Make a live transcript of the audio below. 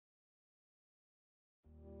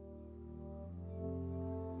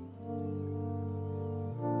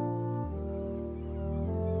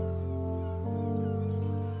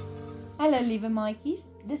Hallo liewe maatjies,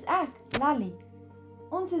 dis ek, Lally.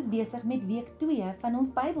 Ons is besig met week 2 van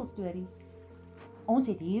ons Bybelstories. Ons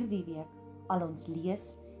het hierdie week al ons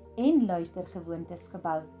lees- en luistergewoontes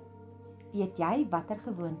gebou. Weet jy watter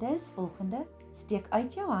gewoonte is volgende? Steek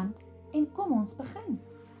uit jou hand en kom ons begin.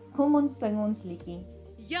 Kom ons sing ons liedjie.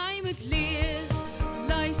 Jy moet lees,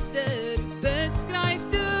 luister, bid, skryf,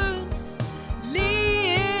 doen.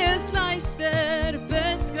 Lees, luister,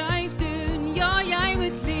 bid, skryf, doen. Ja, jy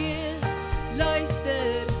moet lees,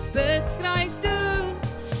 luister, bid, skryf, doen.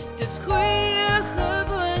 Dis goeie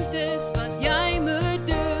gewoontes wat jy moet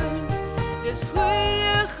doen. Dis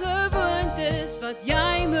goeie gewoontes wat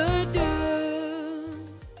jy moet doen.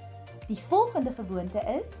 Die volgende gewoonte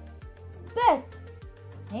is bid.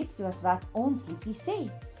 Net soos wat ons liedjie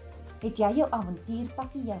sê. Het jy jou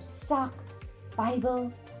avontuurpakkie, jou sak,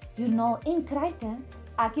 Bybel, joernaal en kruike?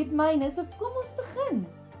 Ek het myne, so kom ons begin.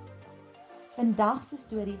 Vandag se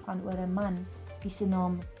storie gaan oor 'n man wie se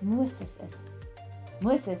naam Moses is.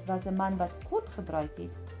 Moses was 'n man wat God gebruik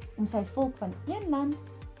het om sy volk van een land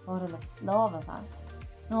waar hulle slawe was,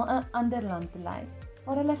 na 'n ander land te lei,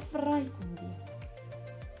 waar hulle vry kon wees.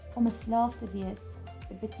 Om 'n slaaf te wees,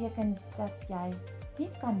 dit beteken dat jy nie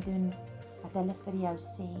kan doen wat hulle vir jou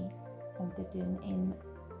sê om te doen, en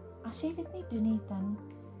as jy dit nie doen nie, dan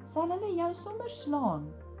sal hulle jou sommer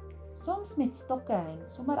slaan, soms met stokke en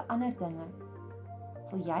sommer ander dinge.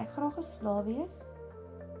 Wil jy graag 'n slaaf wees?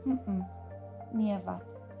 Nee wat,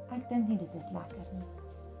 ek dink nie dit is lekker nie.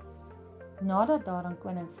 Nadat daar aan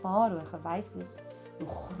koning Farao gewys is hoe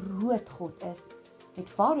groot God is, het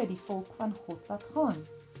Farao die volk van God laat gaan.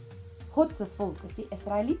 God se volk is die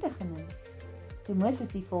Israeliete genoem. Toe Moses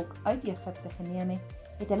die volk uit Egipte geneem het,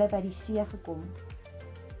 het hulle by die see gekom.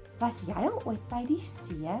 Was jy al ooit by die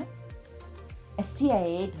see? 'n See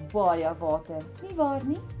het baie water, nie waar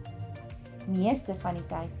nie? Meeste van die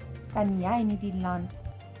tyd kan jy nie die land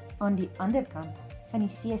aan die ander kant van die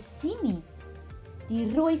see sien nie.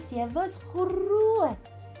 Die Rooi See was groot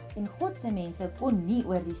en God se mense kon nie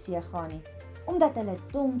oor die see gaan nie, omdat hulle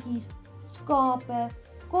donkies, skape,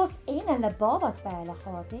 kos en hulle babas by hulle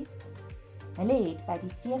gehad het. Hulle het by die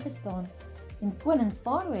see gestaan en koning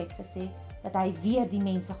Farao het gesê dat hy weer die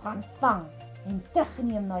mense gaan vang en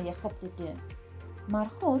terugneem na Egipte toe. Maar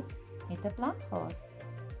God het 'n plan gehad.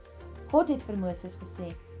 God het vir Moses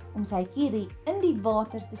gesê om sy kierie in die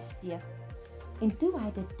water te steek. En toe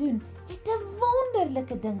hy dit doen, het 'n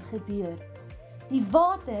wonderlike ding gebeur. Die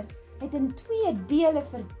water het in 2 dele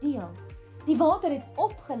verdeel. Die water het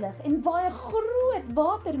opgelig en baie groot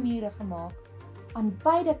watermure gemaak aan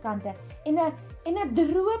beide kante en 'n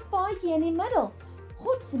droë paadjie in die middel.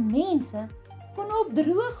 God se mense kon op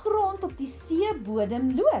droë grond op die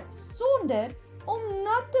seebodem loop sonder om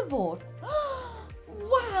nat te word.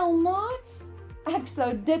 Wow, maats! Ek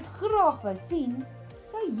sou dit graag wou sien.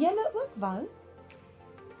 Sou julle ook wou?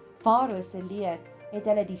 Farao se leer het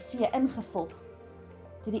hulle die see ingevolg.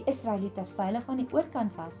 Toe die Israeliete veilig aan die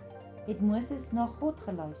oorkant was, het Moses na God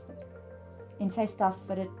geluister en sy staf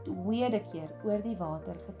vir 'n tweede keer oor die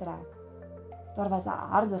water getrek. Daar was 'n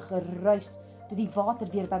harde geruis toe die water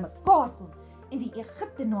weer bymekaar kom en die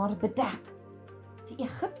Egiptenare bedek. Die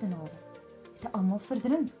Egiptenare het almal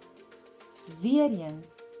verdrink. Weereens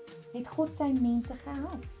het God sy mense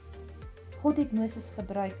gehelp. God het Moses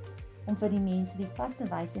gebruik om vir die mense die pad te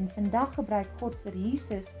wys en vandag gebruik God vir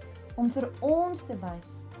Jesus om vir ons te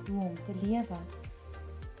wys hoe om te lewe.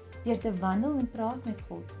 Deur te wandel en praat met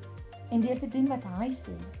God en deur te doen wat hy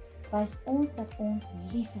sê, wys ons dat ons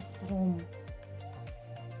lief is vir hom.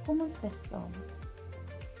 Kom ons bid saam.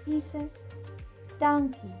 Jesus,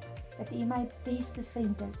 dankie dat U my beste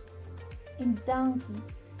vriend is en dankie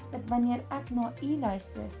dat wanneer ek na U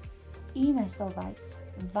luister, U my sal wys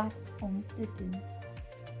wat om te doen.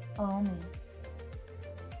 Amen.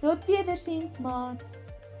 Tot wederziens, maats.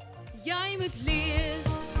 Jy moet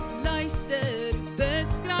lees, luister,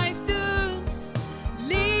 bid, skryf, doen.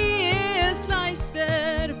 Lees,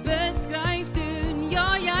 luister, bid, skryf, doen.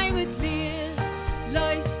 Ja, jy moet lees,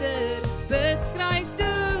 luister, bid, skryf,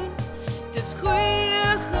 doen. Dis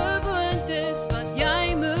goeie gewoontes wat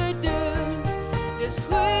jy moet doen. Dis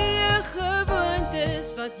goeie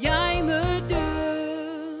gewoontes wat jy moet doen.